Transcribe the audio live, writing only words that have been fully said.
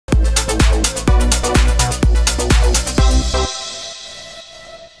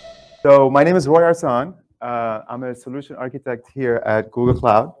So my name is Roy Arsan. I'm a solution architect here at Google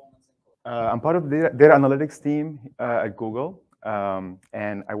Cloud. I'm part of the data analytics team at Google,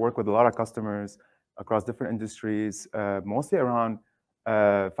 and I work with a lot of customers across different industries, mostly around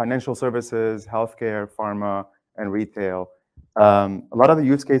financial services, healthcare, pharma, and retail. A lot of the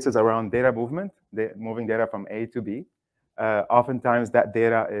use cases around data movement, moving data from A to B. Oftentimes that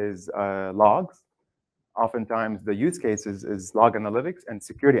data is logs. Oftentimes the use case is log analytics and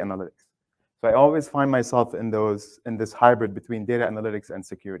security analytics. So I always find myself in this hybrid between data analytics and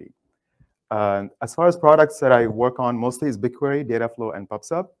security. As far as products that I work on, mostly is BigQuery, Dataflow, and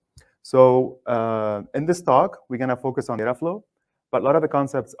PubSub. So in this talk, we're going to focus on Dataflow, but a lot of the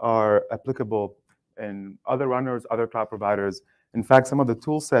concepts are applicable in other runners, other cloud providers. In fact, some of the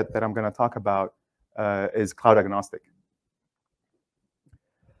tool set that I'm going to talk about is cloud agnostic.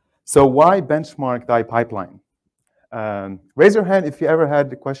 So why benchmark thy pipeline? Raise your hand if you ever had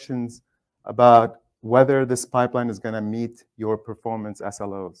the questions about whether this pipeline is going to meet your performance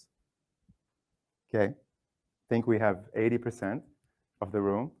SLOs. Okay, I think we have 80% of the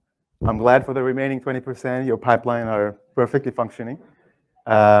room. I'm glad for the remaining 20%, your pipeline are perfectly functioning.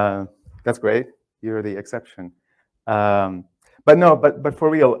 That's great, you're the exception. But for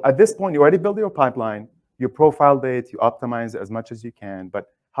real, at this point, you already built your pipeline, you profiled it, you optimize it as much as you can,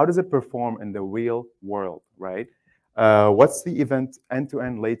 but how does it perform in the real world, right? What's the event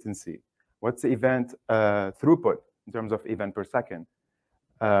end-to-end latency? What's the event throughput in terms of event per second?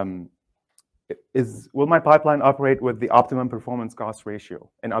 Will my pipeline operate with the optimum performance cost ratio?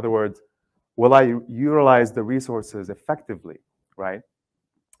 In other words, will I utilize the resources effectively, right?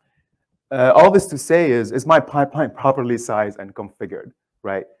 All this to say is my pipeline properly sized and configured,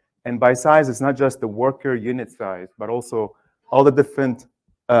 right? And by size, it's not just the worker unit size, but also all the different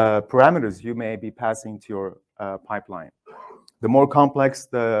parameters you may be passing to your pipeline. The more complex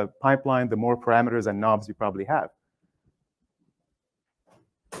the pipeline, the more parameters and knobs you probably have.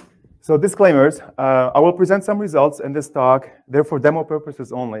 So disclaimers, I will present some results in this talk. They're for demo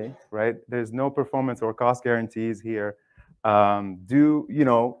purposes only, right? There's no performance or cost guarantees here. Test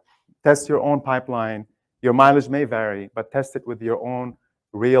your own pipeline. Your mileage may vary, but test it with your own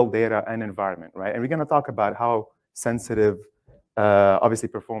real data and environment, right? And we're gonna talk about how sensitive, obviously,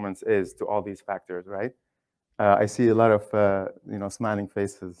 performance is to all these factors, right? I see a lot of smiling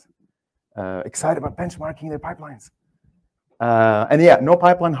faces, excited about benchmarking their pipelines. And yeah, no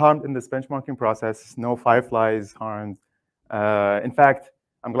pipeline harmed in this benchmarking process, no fireflies harmed. In fact,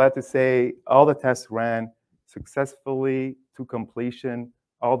 I'm glad to say all the tests ran successfully to completion.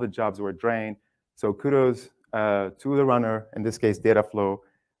 All the jobs were drained. So kudos to the runner, in this case, Dataflow.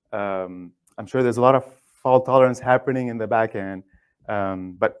 I'm sure there's a lot of fault tolerance happening in the back end,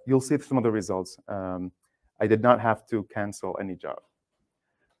 but you'll see some of the results. I did not have to cancel any job.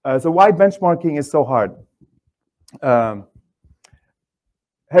 So why benchmarking is so hard?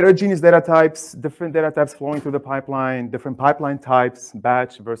 Heterogeneous data types, different data types flowing through the pipeline, different pipeline types,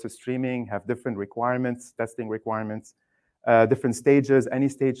 batch versus streaming, have different requirements, testing requirements, different stages. Any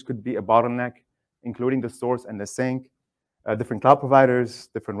stage could be a bottleneck, including the source and the sink, different cloud providers,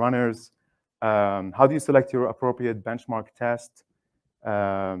 different runners. How do you select your appropriate benchmark test?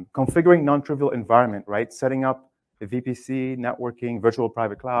 Configuring non-trivial environment, right? Setting up the VPC, networking, virtual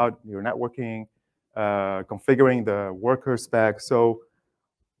private cloud, your networking, configuring the worker spec. So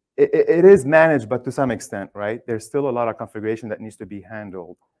it is managed, but to some extent, right? There's still a lot of configuration that needs to be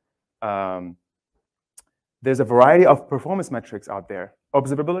handled. There's a variety of performance metrics out there.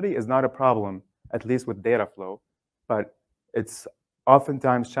 Observability is not a problem, at least with Dataflow, but it's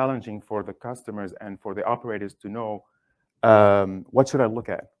oftentimes challenging for the customers and for the operators to know what should I look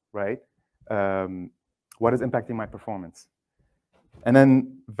at, right? What is impacting my performance? And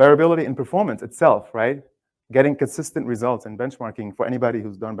then variability in performance itself, right? Getting consistent results in benchmarking for anybody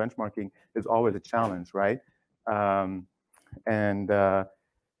who's done benchmarking is always a challenge, right? The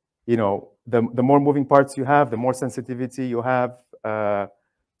more moving parts you have, the more sensitivity you have to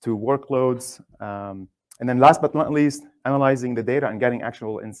workloads. And then last but not least, analyzing the data and getting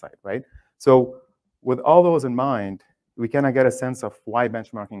actionable insight, right? So with all those in mind, we kind of get a sense of why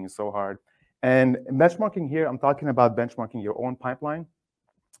benchmarking is so hard. And benchmarking here, I'm talking about benchmarking your own pipeline.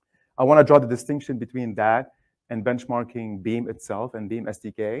 I want to draw the distinction between that and benchmarking Beam itself and Beam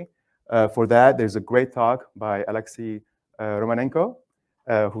SDK. For that, there's a great talk by Alexei Romanenko,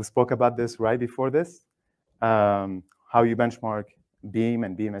 who spoke about this right before this, how you benchmark Beam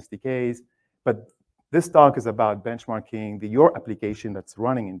and Beam SDKs. But this talk is about benchmarking your application that's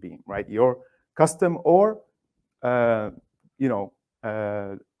running in Beam, right? Your custom or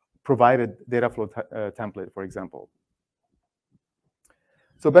provided Dataflow template, for example.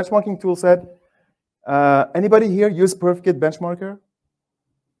 So benchmarking toolset. Anybody here use PerfKit benchmarker?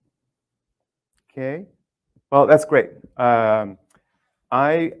 Okay. Well, that's great. I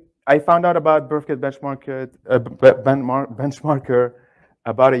found out about PerfKit benchmarker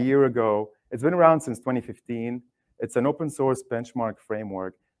about a year ago. It's been around since 2015. It's an open source benchmark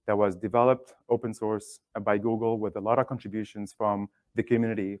framework that was developed open source by Google with a lot of contributions from the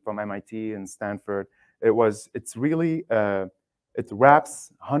community, from MIT and Stanford. It's really, it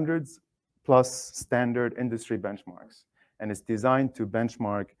wraps hundreds plus standard industry benchmarks. And it's designed to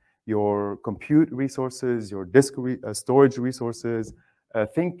benchmark your compute resources, your disk storage resources.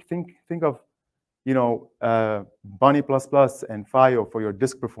 Think of, you know, Bunny++ and FIO for your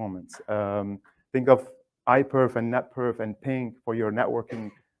disk performance. Think of iPerf and NetPerf and Ping for your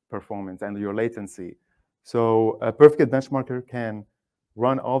networking performance and your latency. So a PerfKit benchmarker can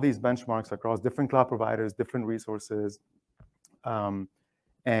run all these benchmarks across different cloud providers, different resources.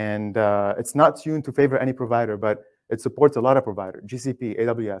 It's not tuned to favor any provider, but it supports a lot of providers: GCP,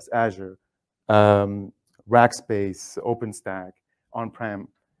 AWS, Azure, Rackspace, OpenStack, on-prem.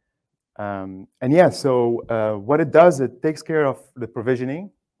 And yeah, so what it does, it takes care of the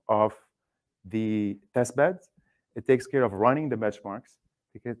provisioning of the test beds. It takes care of running the benchmarks.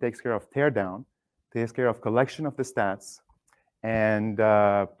 It takes care of teardown. It takes care of collection of the stats and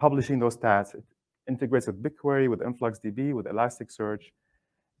publishing those stats. It integrates with BigQuery, with InfluxDB, with Elasticsearch.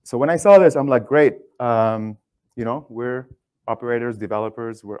 So when I saw this, I'm like, great. You know, we're operators,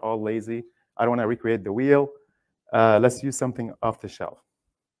 developers. We're all lazy. I don't want to recreate the wheel. Let's use something off the shelf.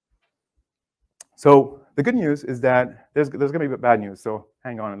 So the good news is that there's going to be bad news. So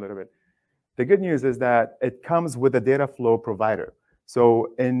hang on a little bit. The good news is that it comes with a Dataflow provider.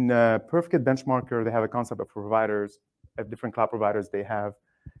 So in PerfKit benchmarker, they have a concept of providers. At different cloud providers, they have,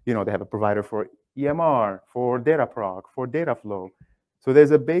 you know, they have a provider for EMR, for Dataproc, for Dataflow. So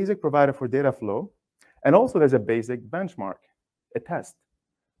there's a basic provider for Dataflow, and also there's a basic benchmark, a test.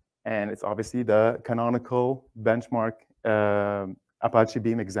 And it's obviously the canonical benchmark Apache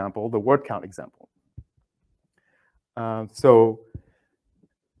Beam example, the word count example.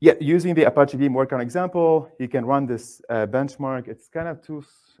 Yeah, using the Apache Beam word count example, you can run this benchmark. It's kind of too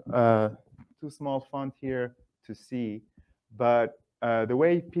small font here to see, but the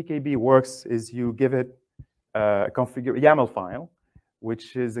way PKB works is you give it a YAML file,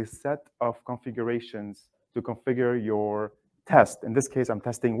 which is a set of configurations to configure your test. In this case, I'm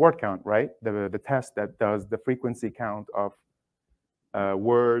testing word count, right? The test that does the frequency count of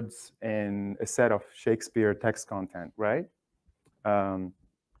words in a set of Shakespeare text content, right?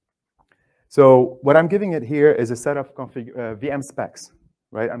 So what I'm giving it here is a set of VM specs,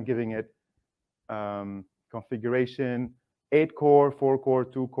 right? I'm giving it configuration, 8-core, 4-core,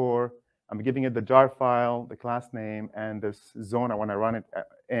 2-core. I'm giving it the jar file, the class name, and this zone I want to run it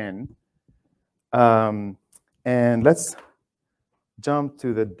in. And let's jump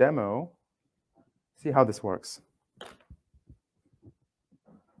to the demo, see how this works.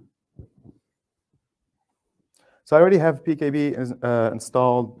 So I already have PKB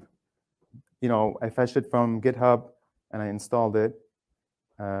installed. You know, I fetched it from GitHub and I installed it.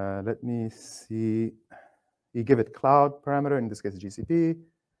 Let me see. You give it cloud parameter, in this case GCP.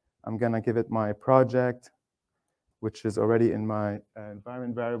 I'm gonna give it my project, which is already in my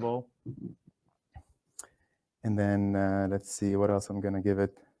environment variable. And then let's see what else I'm gonna give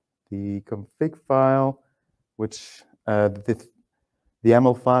it. The config file, which the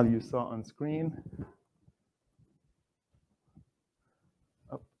YAML file you saw on screen.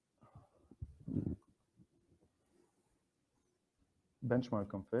 Benchmark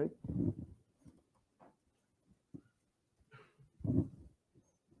config.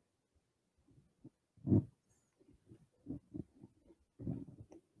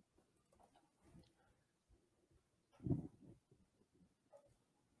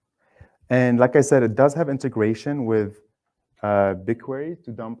 And like I said, it does have integration with BigQuery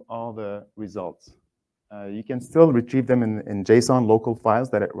to dump all the results. You can still retrieve them in JSON local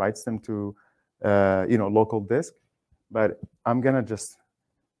files that it writes them to you know, local disk. But I'm going to just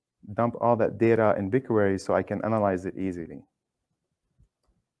dump all that data in BigQuery so I can analyze it easily.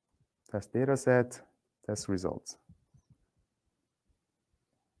 Test data set, test results.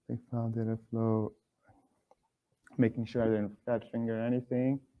 Big file data flow, making sure I didn't fat finger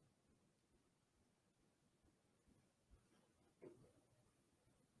anything.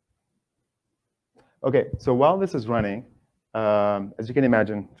 Okay, so while this is running, as you can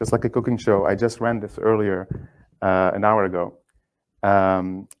imagine, just like a cooking show, I just ran this earlier, an hour ago.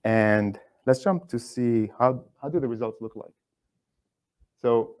 And let's jump to see how do the results look like.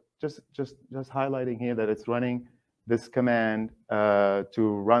 So just highlighting here that it's running this command to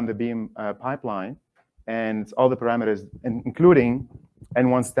run the Beam pipeline, and it's all the parameters, including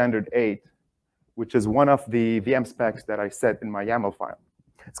N1 standard 8, which is one of the VM specs that I set in my YAML file.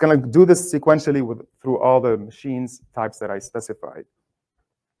 It's going to do this sequentially through all the machines types that I specified.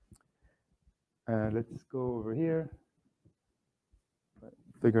 Let's go over here,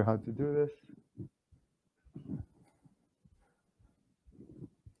 figure how to do this.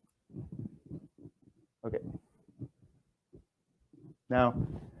 Okay. Now,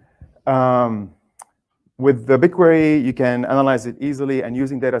 with the BigQuery, you can analyze it easily, and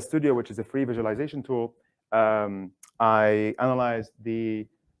using Data Studio, which is a free visualization tool, I analyzed the,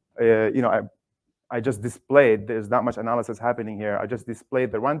 I just displayed, there's not much analysis happening here. I just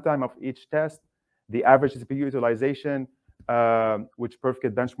displayed the runtime of each test, the average CPU utilization, which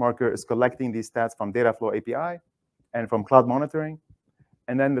Perfect Benchmarker is collecting these stats from Dataflow API and from cloud monitoring,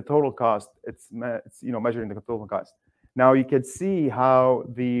 and then the total cost. It's measuring the total cost. Now you can see how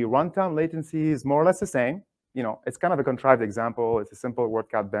the runtime latency is more or less the same. It's kind of a contrived example. It's a simple word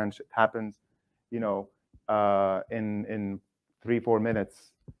count bench. It happens, in 3-4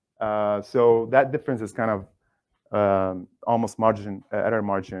 minutes. So that difference is kind of almost error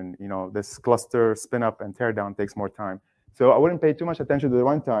margin. This cluster spin up and tear down takes more time. So I wouldn't pay too much attention to the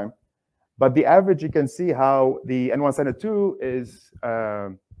runtime. But the average, you can see how the N1 Standard 2 is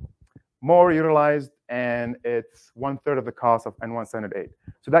more utilized, and it's 1/3 of the cost of N1 Standard 8.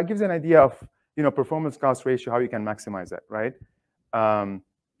 So that gives you an idea of performance cost ratio, how you can maximize that, right?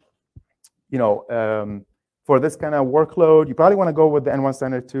 For this kind of workload, you probably want to go with the N1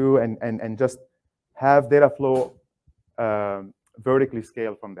 Standard 2 and just have Dataflow vertically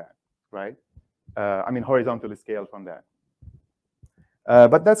scale from that, right? Horizontally scale from that.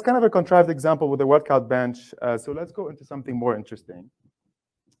 But that's kind of a contrived example with the word count bench. So let's go into something more interesting.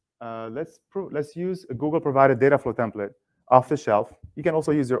 Let's use a Google-provided Dataflow template off the shelf. You can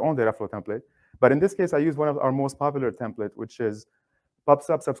also use your own Dataflow template. But in this case, I use one of our most popular templates, which is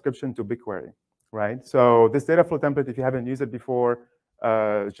PubSub subscription to BigQuery, right? So this Dataflow template, if you haven't used it before,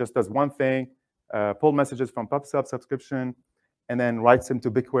 just does one thing, pull messages from PubSub subscription, and then writes them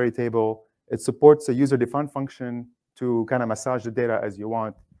to BigQuery table. It supports a user-defined function to kind of massage the data as you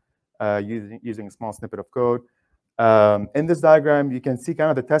want using a small snippet of code. In this diagram, you can see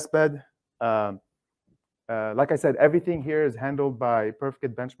kind of the test bed. Like I said, everything here is handled by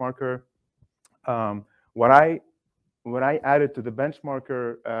Perfect Benchmarker. What I added to the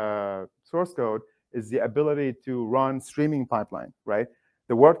benchmarker source code is the ability to run streaming pipeline, right?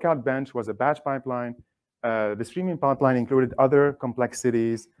 The word count bench was a batch pipeline. The streaming pipeline included other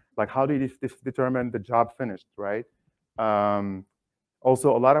complexities, like how do you determine the job finished, right?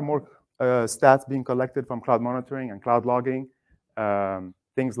 Also, a lot of more stats being collected from cloud monitoring and cloud logging.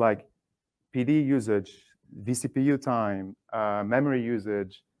 Things like PD usage, vCPU time, memory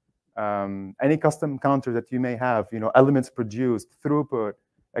usage, any custom counter that you may have, elements produced, throughput,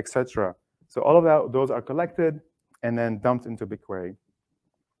 etc. So all of those are collected and then dumped into BigQuery.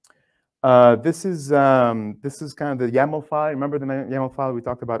 This is kind of the YAML file. Remember the YAML file we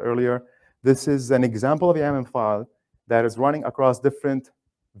talked about earlier? This is an example of a YAML file that is running across different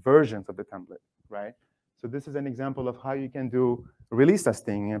versions of the template, right? So this is an example of how you can do release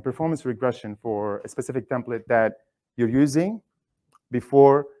testing and performance regression for a specific template that you're using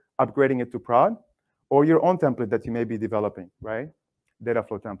before upgrading it to prod, or your own template that you may be developing, right?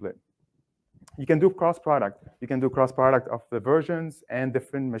 Dataflow template. You can do cross-product. You can do cross-product of the versions and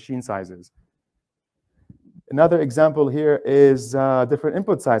different machine sizes. Another example here is different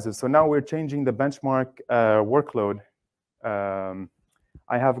input sizes. So now we're changing the benchmark workload.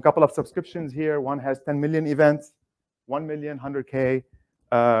 I have a couple of subscriptions here. One has 10 million events, 1 million, 100K.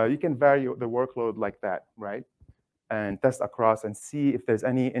 You can vary the workload like that, right? And test across and see if there's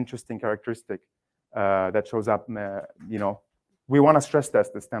any interesting characteristic that shows up. We want to stress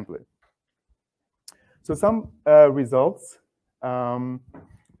test this template. So some results.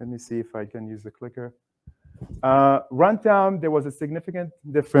 Let me see if I can use the clicker. Runtime, there was a significant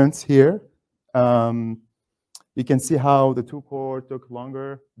difference here. You can see how the 2-core took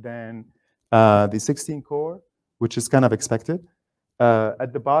longer than the 16-core, which is kind of expected.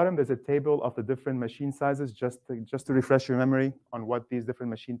 At the bottom, there's a table of the different machine sizes, just to refresh your memory on what these different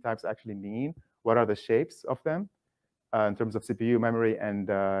machine types actually mean. What are the shapes of them in terms of CPU, memory, and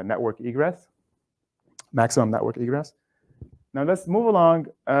network egress, maximum network egress. Now let's move along,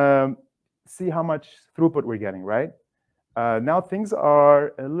 see how much throughput we're getting, right? Now things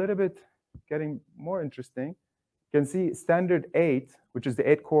are a little bit getting more interesting. You can see standard 8, which is the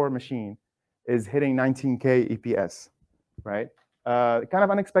 8-core machine, is hitting 19K EPS, right? Kind of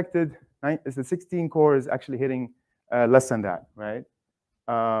unexpected. The 16-core is actually hitting less than that, right?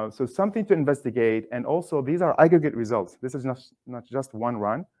 So something to investigate. And also, these are aggregate results. This is not just one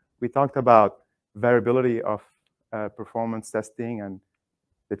run. We talked about variability of performance testing and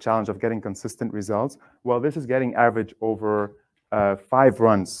the challenge of getting consistent results. Well, this is getting average over 5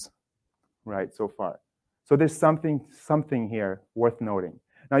 runs, right, so far. So there's something here worth noting.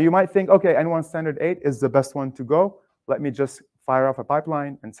 Now, you might think, OK, N1 standard 8 is the best one to go. Let me just fire off a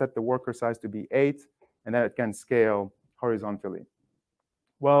pipeline and set the worker size to be 8, and then it can scale horizontally.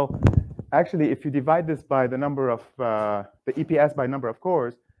 Well, actually, if you divide this by the number of the EPS by number of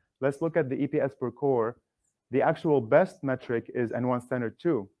cores, let's look at the EPS per core. The actual best metric is N1 standard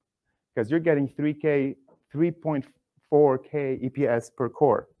 2, because you're getting 3.4K EPS per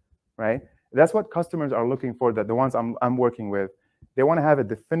core, right? That's what customers are looking for, that the ones I'm working with. They want to have a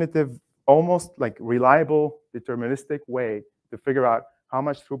definitive, almost like reliable, deterministic way to figure out how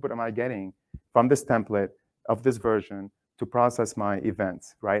much throughput am I getting from this template of this version to process my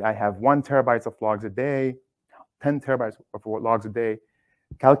events, right? I have 1 terabyte of logs a day, 10 terabytes of logs a day.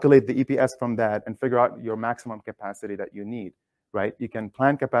 Calculate the EPS from that and figure out your maximum capacity that you need, right? You can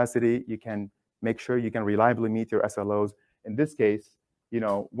plan capacity. You can make sure you can reliably meet your SLOs. In this case,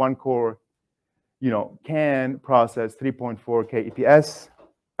 1 core, can process 3.4K EPS.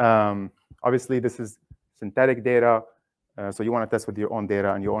 Obviously, this is synthetic data, so you want to test with your own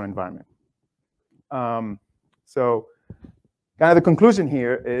data and your own environment. So kind of the conclusion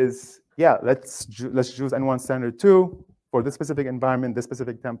here is, yeah, let's choose N1 standard 2 for this specific environment, this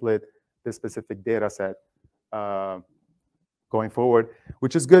specific template, this specific data set going forward,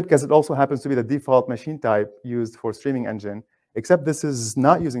 which is good because it also happens to be the default machine type used for streaming engine, except this is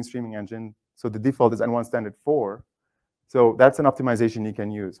not using streaming engine. So the default is N1 standard 4. So that's an optimization you can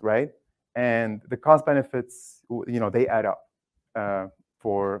use, right? And the cost benefits, they add up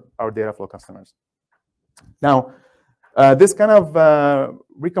for our Dataflow customers. Now, this kind of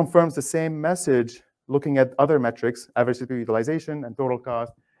reconfirms the same message looking at other metrics, average CPU utilization and total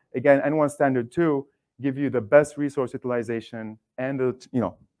cost. Again, N1 standard 2 give you the best resource utilization and the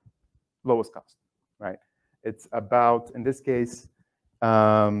lowest cost, right? It's about, in this case,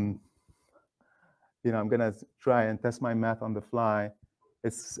 I'm gonna try and test my math on the fly.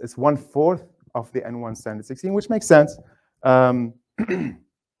 It's 1/4 of the N1 standard 16, which makes sense, but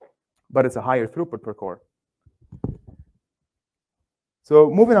it's a higher throughput per core. So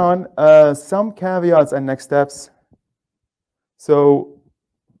moving on, some caveats and next steps. So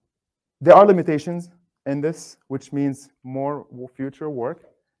there are limitations in this, which means more future work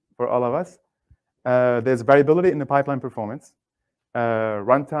for all of us. There's variability in the pipeline performance,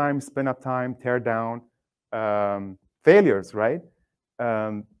 runtime, spin-up time, tear down, failures, right?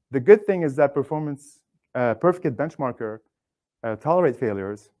 The good thing is that performance Perfect benchmarker tolerate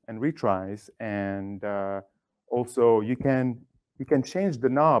failures and retries, and also you can change the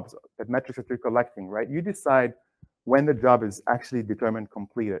knobs, that metrics that you're collecting, right? You decide when the job is actually determined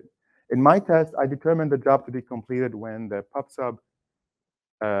completed. In my test, I determined the job to be completed when the PubSub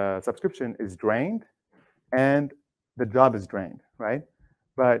subscription is drained and the job is drained, right?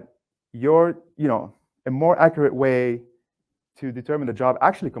 But a more accurate way to determine the job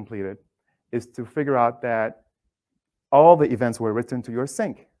actually completed is to figure out that all the events were written to your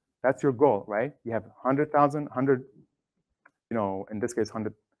sink. That's your goal, right? You have 100,000, in this case,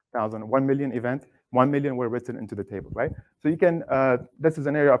 100,000, 1 million event, 1 million were written into the table, right? So you can, this is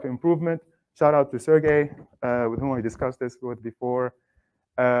an area of improvement. Shout out to Sergey, with whom I discussed this with before.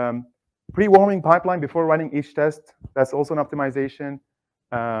 Pre-warming pipeline before running each test, that's also an optimization.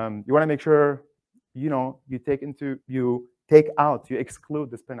 You want to make sure, you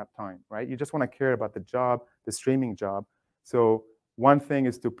exclude the spin-up time, right? You just want to care about the job, the streaming job. So one thing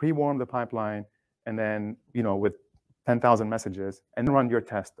is to pre-warm the pipeline, and then, with 10,000 messages, and run your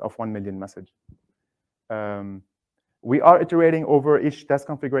test of 1 million message. We are iterating over each test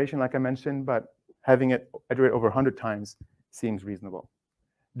configuration, like I mentioned, but having it iterate over 100 times seems reasonable.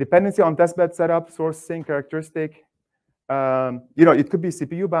 Dependency on testbed setup, source sync characteristic. It could be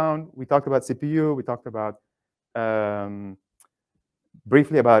CPU bound. We talked about CPU. We talked about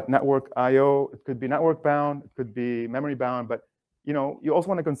briefly about network I/O. It could be network bound. It could be memory bound. But you also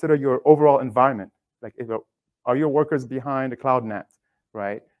want to consider your overall environment. Like, are your workers behind a cloud NAT,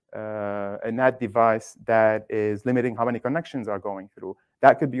 right? A NAT device that is limiting how many connections are going through.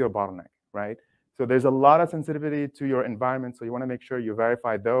 That could be your bottleneck, right? So there's a lot of sensitivity to your environment. So you want to make sure you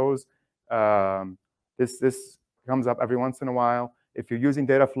verify those. This comes up every once in a while. If you're using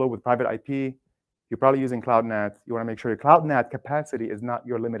Dataflow with private IP, you're probably using Cloud NAT. You want to make sure your Cloud NAT capacity is not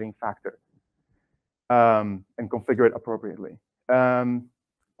your limiting factor, and configure it appropriately.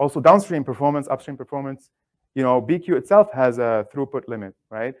 Also, downstream performance, upstream performance. BQ itself has a throughput limit,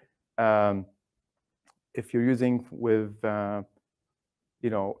 right? If you're using with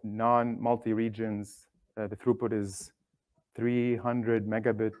non-multi regions, the throughput is 300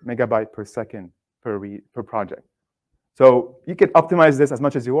 megabyte per second per project. So you can optimize this as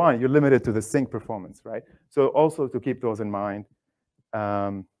much as you want. You're limited to the sync performance, right? So also to keep those in mind.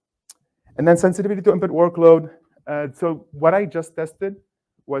 And then sensitivity to input workload. So what I just tested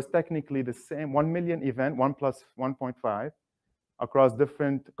was technically the same 1 million event, 1 plus 1.5, across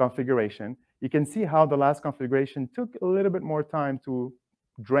different configuration. You can see how the last configuration took a little bit more time to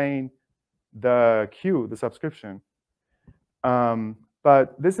drain the queue, the subscription.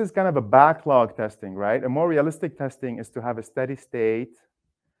 But this is kind of a backlog testing, right? A more realistic testing is to have a steady state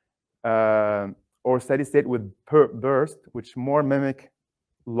or steady state with burst, which more mimic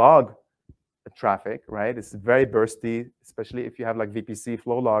log traffic, right? It's very bursty, especially if you have like VPC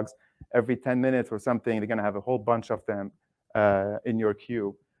flow logs every 10 minutes or something. They're going to have a whole bunch of them in your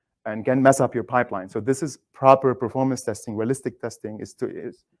queue and can mess up your pipeline. So this is proper performance testing. Realistic testing is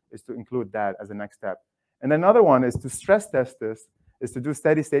to include that as a next step. And another one is to stress test this, is to do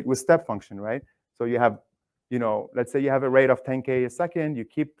steady state with step function, right? So you have, let's say you have a rate of 10K a second, you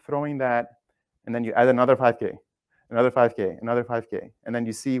keep throwing that, and then you add another 5K, another 5K, another 5K, and then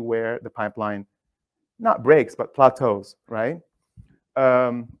you see where the pipeline not breaks, but plateaus, right?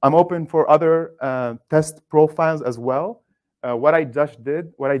 I'm open for other test profiles as well. What I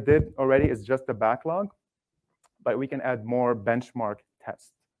did already is just a backlog, but we can add more benchmark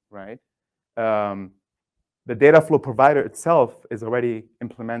tests, right? The Dataflow provider itself is already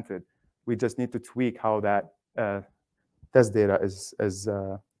implemented. We just need to tweak how that test data is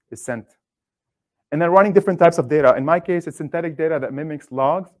sent. And then running different types of data. In my case, it's synthetic data that mimics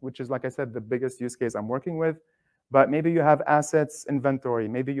logs, which is, like I said, the biggest use case I'm working with. But maybe you have assets inventory.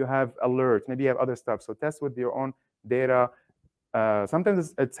 Maybe you have alerts. Maybe you have other stuff. So test with your own data.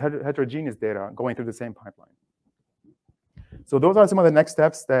 Sometimes it's heterogeneous data going through the same pipeline. So those are some of the next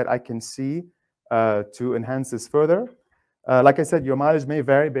steps that I can see to enhance this further. Like I said, your mileage may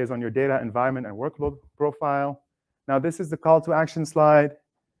vary based on your data environment and workload profile. Now, this is the call to action slide.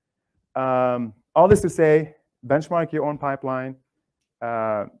 All this to say, benchmark your own pipeline,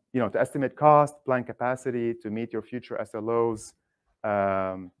 to estimate cost, plan capacity, to meet your future SLOs,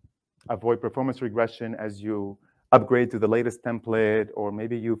 avoid performance regression as you upgrade to the latest template, or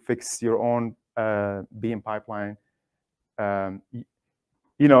maybe you fix your own Beam pipeline. I've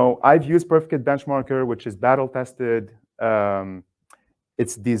used Perfect Benchmarker, which is battle tested.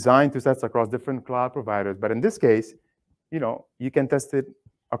 It's designed to test across different cloud providers. But in this case, you can test it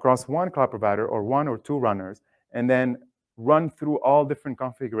across one cloud provider or one or two runners, and then run through all different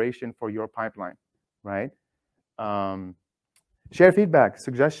configuration for your pipeline, right? Share feedback,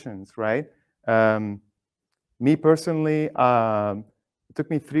 suggestions, right? Me personally, it took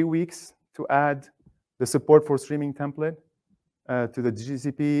me 3 weeks to add the support for streaming template to the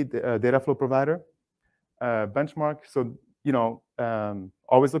GCP Dataflow provider benchmark. So,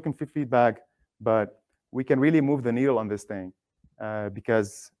 always looking for feedback, but we can really move the needle on this thing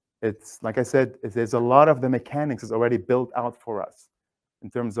because it's, like I said, there's a lot of the mechanics is already built out for us in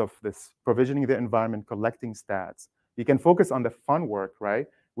terms of this provisioning the environment, collecting stats. You can focus on the fun work, right?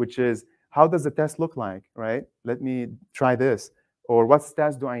 Which is, how does the test look like, right? Let me try this. Or what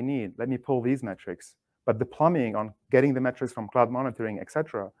stats do I need? Let me pull these metrics. But the plumbing on getting the metrics from cloud monitoring, et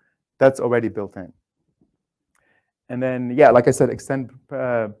cetera, that's already built in. And then, yeah, like I said, extend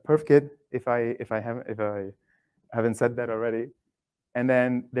PerfKit if I haven't said that already. And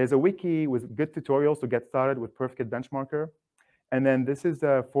then there's a wiki with good tutorials to get started with Perfect Benchmarker. And then this is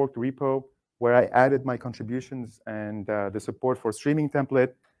a forked repo where I added my contributions and the support for streaming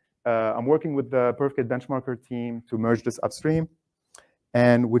template. I'm working with the Perfect Benchmarker team to merge this upstream,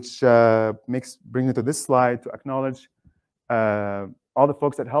 and which brings me to this slide to acknowledge all the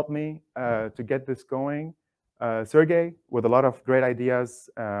folks that helped me to get this going. Sergey, with a lot of great ideas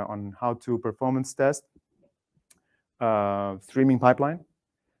on how to performance test streaming pipeline.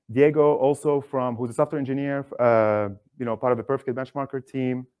 Diego, also who's a software engineer, part of the Perfect Benchmarker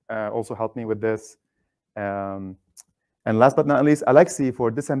team, also helped me with this. And last but not least, Alexi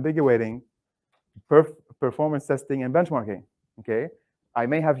for disambiguating performance testing and benchmarking. Okay, I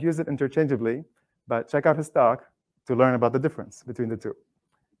may have used it interchangeably, but check out his talk to learn about the difference between the two.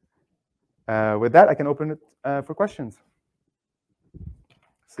 With that, I can open it for questions.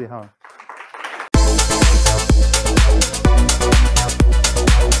 See how.